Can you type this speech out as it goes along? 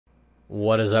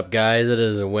What is up, guys? It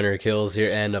is Winner Kills here,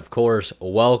 and of course,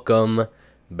 welcome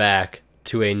back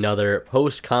to another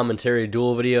post-commentary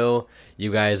duel video. You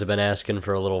guys have been asking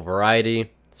for a little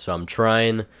variety, so I'm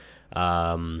trying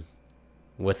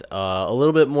with a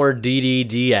little bit more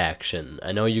DDD action.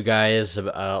 I know you guys, a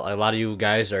lot of you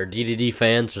guys are DDD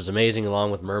fans, which is amazing,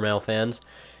 along with Mermail fans,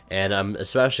 and I'm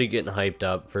especially getting hyped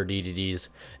up for DDDs,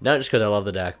 not just because I love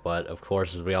the deck, but of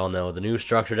course, as we all know, the new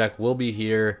structure deck will be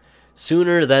here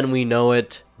sooner than we know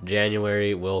it.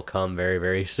 January will come very,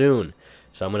 very soon.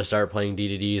 So I'm going to start playing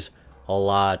DDDs a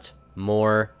lot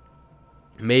more.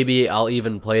 Maybe I'll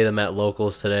even play them at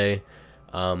locals today.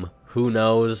 Who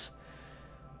knows?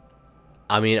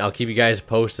 I mean, I'll keep you guys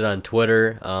posted on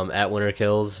Twitter, at Winner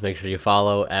Kills. Make sure you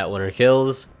follow at Winner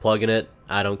Kills. Plugging it.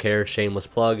 I don't care. Shameless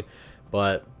plug.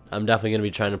 But I'm definitely going to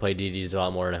be trying to play DDDs a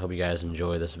lot more, and I hope you guys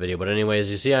enjoy this video. But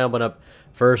anyways, you see I open up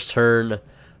first turn.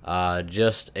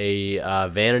 Just a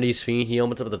Vanity's Fiend. He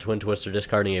opens up with a Twin Twister,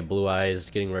 discarding a Blue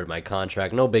Eyes, getting rid of my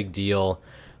contract. No big deal.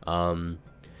 I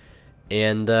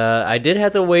did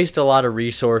have to waste a lot of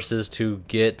resources to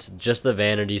get just the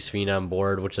Vanity's Fiend on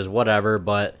board, which is whatever,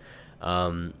 but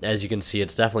as you can see,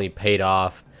 it's definitely paid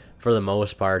off for the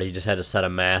most part. He just had to set a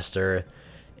master,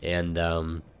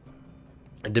 and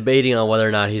debating on whether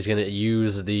or not he's going to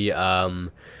use the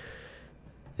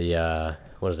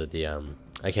what is it,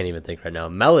 I can't even think right now,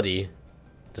 Melody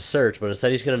to search, but instead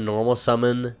he's going to normal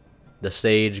summon the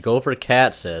Sage, go for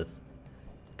Cat Sith,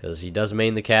 because he does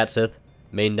main the Cat Sith,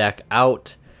 main deck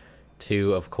out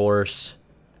to, of course,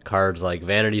 cards like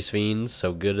Vanity's Fiends,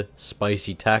 so good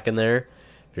spicy tech in there.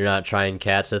 If you're not trying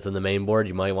Cat Sith in the main board,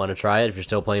 you might want to try it. If you're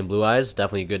still playing Blue Eyes,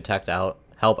 definitely a good tech to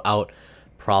help out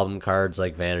problem cards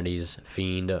like Vanity's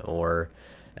Fiend or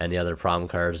any other problem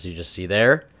cards you just see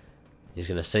there. He's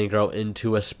going to synchro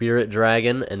into a Spirit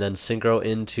Dragon and then synchro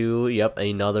into, yep,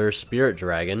 another Spirit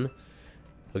Dragon.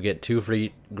 He'll get 2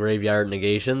 free graveyard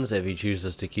negations if he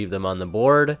chooses to keep them on the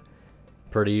board.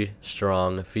 Pretty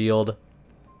strong field.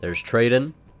 There's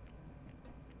Trade-in.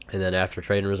 And then after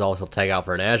Trade-in results, he'll tag out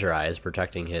for an Azure Eyes,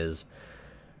 protecting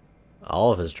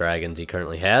all of his dragons he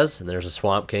currently has. And there's a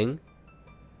Swamp King.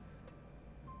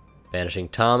 Banishing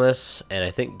Thomas, and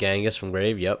I think Genghis from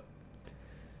grave, yep.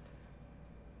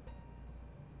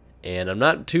 And I'm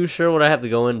not too sure what I have to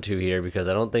go into here, because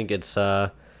I don't think it's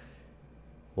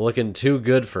looking too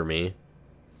good for me.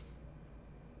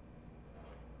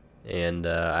 And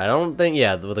I don't think,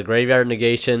 yeah, with the graveyard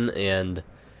negation, and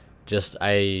just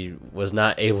I was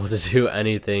not able to do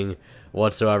anything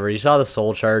whatsoever. You saw the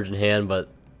Soul Charge in hand, but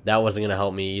that wasn't going to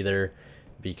help me either,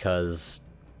 because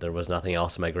there was nothing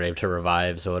else in my grave to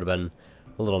revive, so it would have been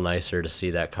a little nicer to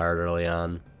see that card early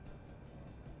on.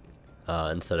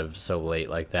 Instead of so late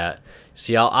like that.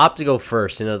 See, I'll opt to go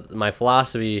first. You know, my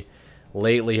philosophy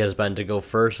lately has been to go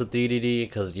first with DDD,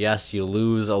 because yes, you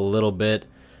lose a little bit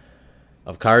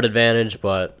of card advantage,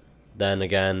 but then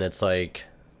again, it's like,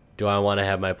 do I want to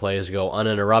have my plays go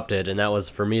uninterrupted? And that was,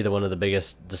 for me, one of the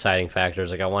biggest deciding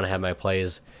factors. Like, I want to have my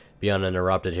plays be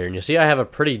uninterrupted here. And you see I have a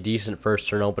pretty decent first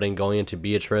turn opening going into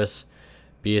Beatrice.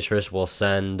 Beatrice will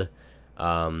send,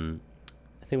 I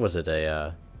think, was it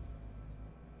a...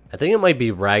 I think it might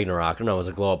be Ragnarok. No, it was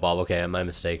a glow-up bulb. Okay, my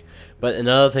mistake. But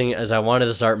another thing is I wanted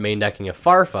to start main decking a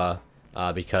Farfa,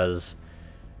 because,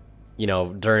 you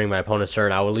know, during my opponent's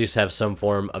turn, I would at least have some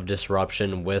form of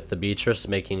disruption with the Beatrice,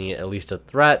 making it at least a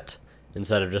threat,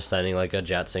 instead of just sending like a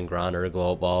Jet Synchron or a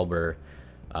glow-up bulb or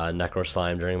Necro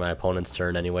Slime during my opponent's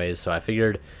turn anyways. So I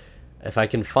figured if I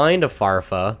can find a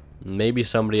Farfa, maybe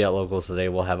somebody at locals today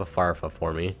will have a Farfa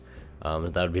for me.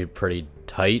 That would be pretty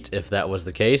tight if that was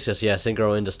the case. Just, yeah,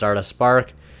 synchro into Stardust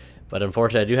Spark. But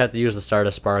unfortunately, I do have to use the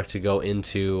Stardust Spark to go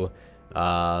into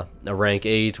a rank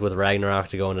 8 with Ragnarok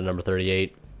to go into number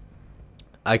 38.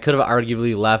 I could have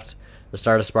arguably left the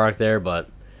Stardust Spark there, but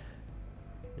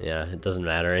yeah, it doesn't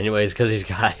matter anyways, because he's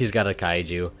got a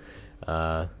Kaiju.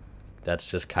 That's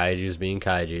just Kaijus being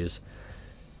Kaijus.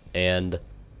 And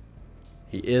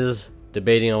he is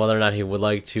debating on whether or not he would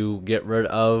like to get rid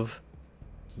of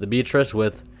the Beatrice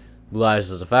with Blue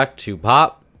Eyes' effect to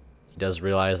pop. He does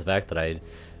realize the fact that I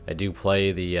do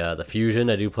play the fusion.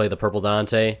 I do play the Purple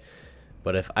Dante,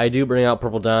 but if I do bring out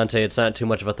Purple Dante, it's not too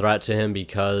much of a threat to him,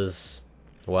 because,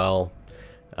 well,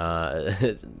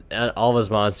 all of his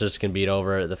monsters can beat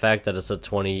over. The fact that it's a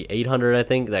 2800, I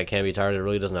think, that can be targeted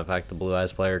really doesn't affect the Blue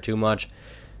Eyes player too much,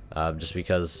 just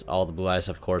because all the Blue Eyes,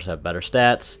 of course, have better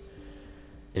stats,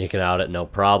 and you can out it no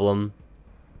problem.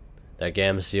 That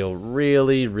Gamma Seal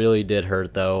really, really did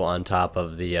hurt, though, on top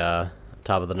of the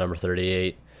number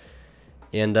 38.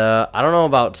 And I don't know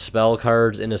about spell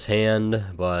cards in his hand,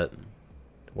 but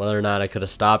Whether or not I could have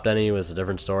stopped any was a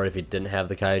different story if he didn't have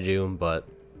the Kaiju, but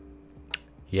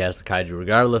he has the Kaiju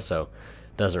regardless, so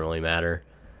it doesn't really matter.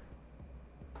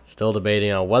 Still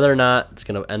debating on whether or not it's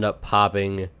going to end up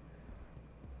popping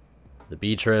the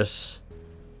Beatrice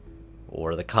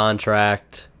or the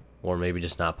Contract, or maybe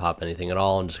just not pop anything at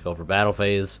all and just go for Battle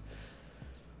Phase.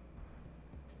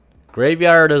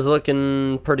 Graveyard is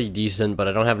looking pretty decent, but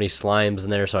I don't have any slimes in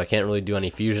there, so I can't really do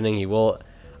any fusioning. He will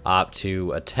opt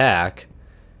to attack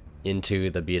into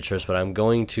the Beatrice, but I'm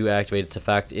going to activate its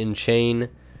effect in chain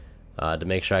to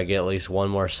make sure I get at least one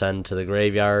more send to the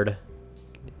graveyard.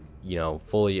 You know,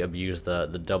 fully abuse the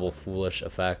double foolish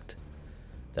effect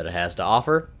that it has to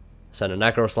offer. Send a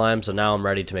Necro Slime, so now I'm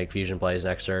ready to make fusion plays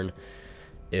next turn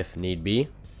if need be.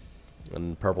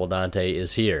 And Purple Dante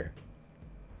is here.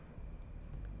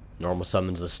 Normal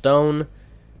summons the stone,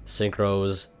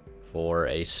 synchros for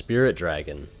a Spirit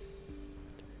Dragon.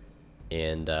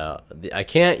 And I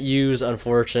can't use,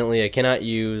 unfortunately, I cannot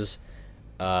use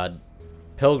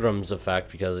Pilgrim's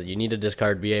effect because you need to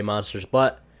discard BA monsters,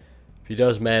 but if he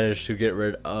does manage to get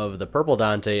rid of the Purple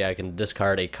Dante, I can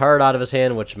discard a card out of his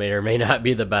hand, which may or may not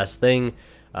be the best thing,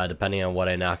 depending on what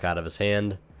I knock out of his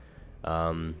hand.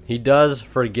 He does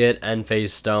forget End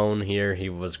Phase Stone here. He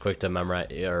was quick to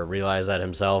memorize or realize that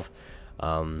himself.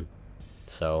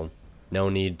 So no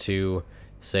need to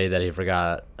say that he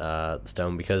forgot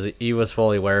Stone because he was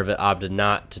fully aware of it. Opted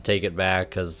not to take it back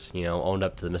because, you know, owned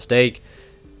up to the mistake.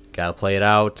 Gotta play it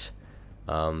out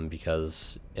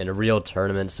because in a real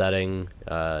tournament setting,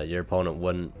 your opponent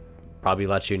wouldn't probably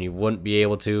let you, and you wouldn't be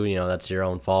able to. You know, that's your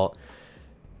own fault.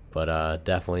 But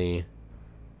definitely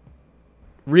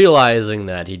realizing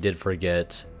that he did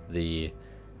forget the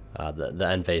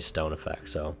End Phase Stone effect.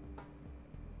 So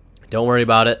don't worry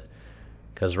about it,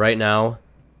 because right now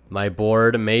my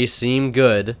board may seem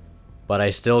good, but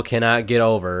I still cannot get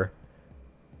over.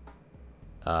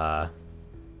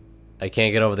 I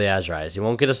can't get over the Azurize. You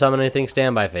won't get to summon anything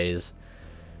standby phase,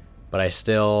 but I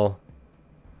still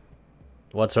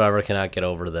whatsoever cannot get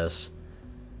over this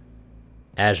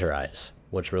Azurize,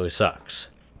 which really sucks.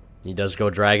 He does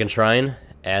go Dragon Shrine,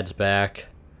 adds back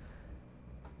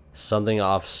something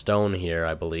off stone here,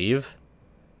 I believe.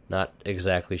 Not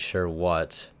exactly sure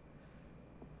what.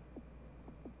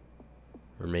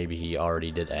 Or maybe he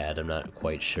already did add, I'm not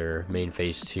quite sure. Main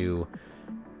phase 2.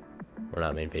 Or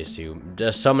not main phase 2.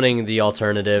 Just summoning the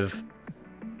alternative.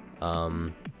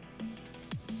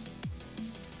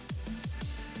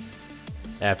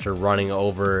 After running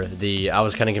over the... I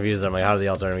was kind of confused. I'm like, how did the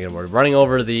alternative get more? Running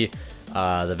over the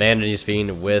Vanity's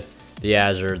Fiend with the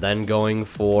Azure, then going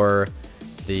for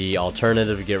the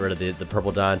alternative to get rid of the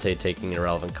Purple Dante, taking an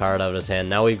irrelevant card out of his hand.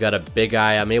 Now we've got a Big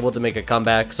Eye. I'm able to make a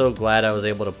comeback. So glad I was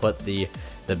able to put the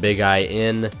Big Eye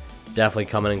in. Definitely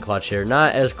coming in clutch here.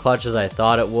 Not as clutch as I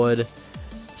thought it would.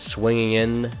 Swinging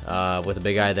in with a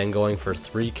Big Eye, then going for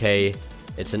 3k.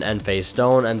 It's an End Phase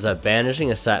Stone. Ends up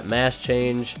banishing a set Mass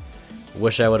Change.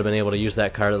 Wish I would have been able to use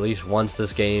that card at least once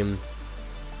this game.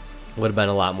 Would have been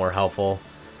a lot more helpful.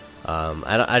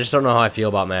 I just don't know how I feel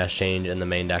about Mass Change in the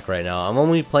main deck right now. I'm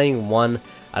only playing one.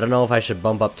 I don't know if I should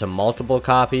bump up to multiple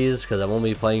copies because I'm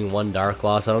only playing one Dark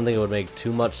Loss. I don't think it would make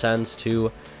too much sense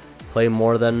to play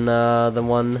more than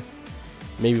one,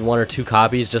 maybe 1 or 2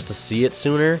 copies just to see it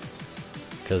sooner.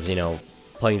 Because, you know,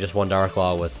 playing just one Dark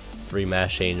Law with 3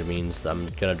 Mass Change means I'm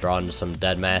going to draw into some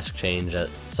dead Mask Change at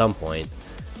some point,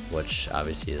 which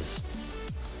obviously is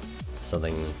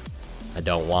something I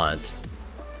don't want.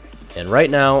 And right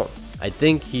now, I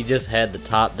think he just had the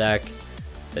top deck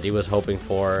that he was hoping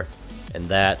for, and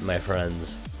that, my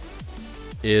friends,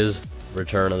 is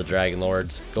Return of the Dragon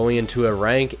Lords. Going into a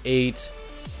rank 8,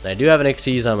 and I do have an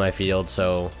Xyz on my field,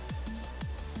 so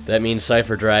that means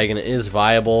Cypher Dragon is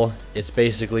viable. It's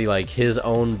basically like his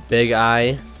own Big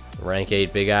Eye, rank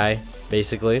 8 Big Eye,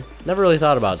 basically. Never really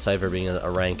thought about Cypher being a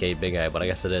rank 8 Big Eye, but I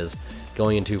guess it is.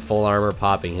 Going into full armor,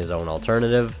 popping his own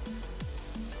alternative.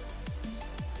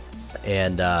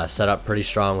 And set up pretty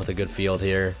strong with a good field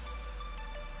here.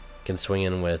 Can swing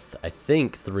in with, I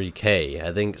think, 3k.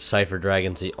 I think Cypher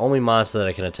Dragon's the only monster that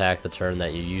I can attack the turn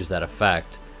that you use that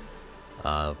effect.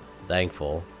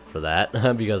 Thankful for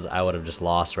that, because I would have just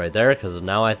lost right there, because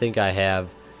now I think I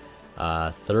have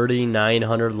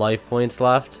 3,900 life points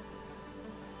left.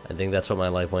 I think that's what my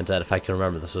life points at, if I can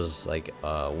remember. This was like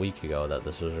a week ago that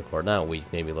this was recorded. Not a week,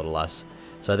 maybe a little less.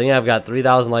 So I think I've got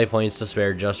 3,000 life points to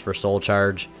spare just for Soul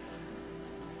Charge.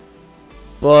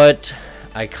 But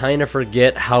I kind of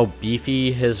forget how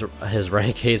beefy his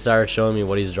rank 8s are. It's showing me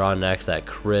what he's drawing next. That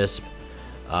Crisp,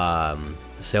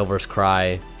 Silver's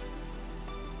Cry.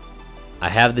 I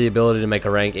have the ability to make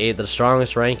a rank 8. The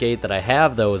strongest rank 8 that I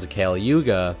have, though, is a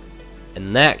Caliuga,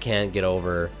 and that can't get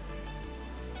over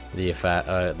the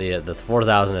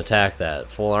 4,000 attack that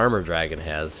full armor dragon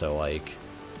has. So like,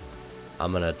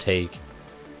 I'm gonna take,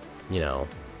 you know,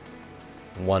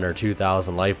 1,000 or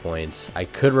 2,000 life points. I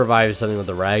could revive something with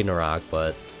the Ragnarok,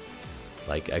 but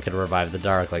like I could revive the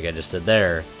Dark like I just did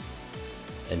there,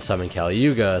 and summon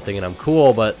Caliuga, thinking I'm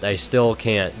cool, but I still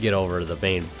can't get over the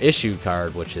main issue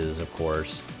card, which is of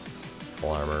course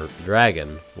full armor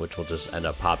dragon, which will just end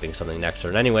up popping something next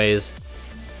turn anyways.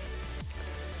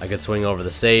 I could swing over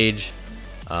the Sage,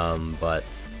 but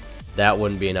that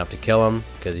wouldn't be enough to kill him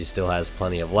because he still has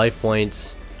plenty of life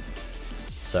points.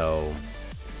 So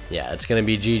yeah, it's gonna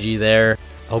be GG there.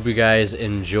 Hope you guys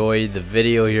enjoyed the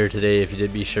video here today. If you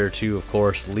did, be sure to, of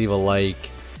course, leave a like,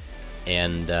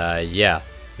 and yeah,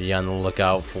 be on the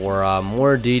lookout for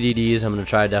more DDDs. I'm gonna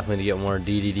try definitely to get more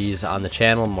DDDs on the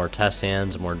channel, more test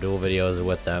hands, more duel videos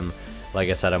with them. Like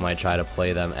I said, I might try to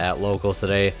play them at locals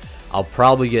today. I'll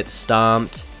probably get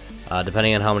stomped,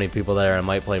 depending on how many people there. I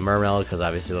might play Mermail because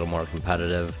obviously a little more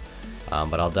competitive,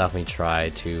 but I'll definitely try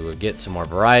to get some more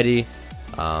variety.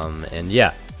 And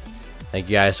yeah, thank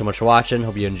you guys so much for watching.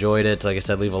 Hope you enjoyed it. Like I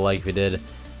said, leave a like if you did.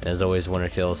 And as always, Winter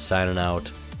Kills signing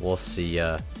out. We'll see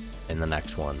ya in the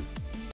next one.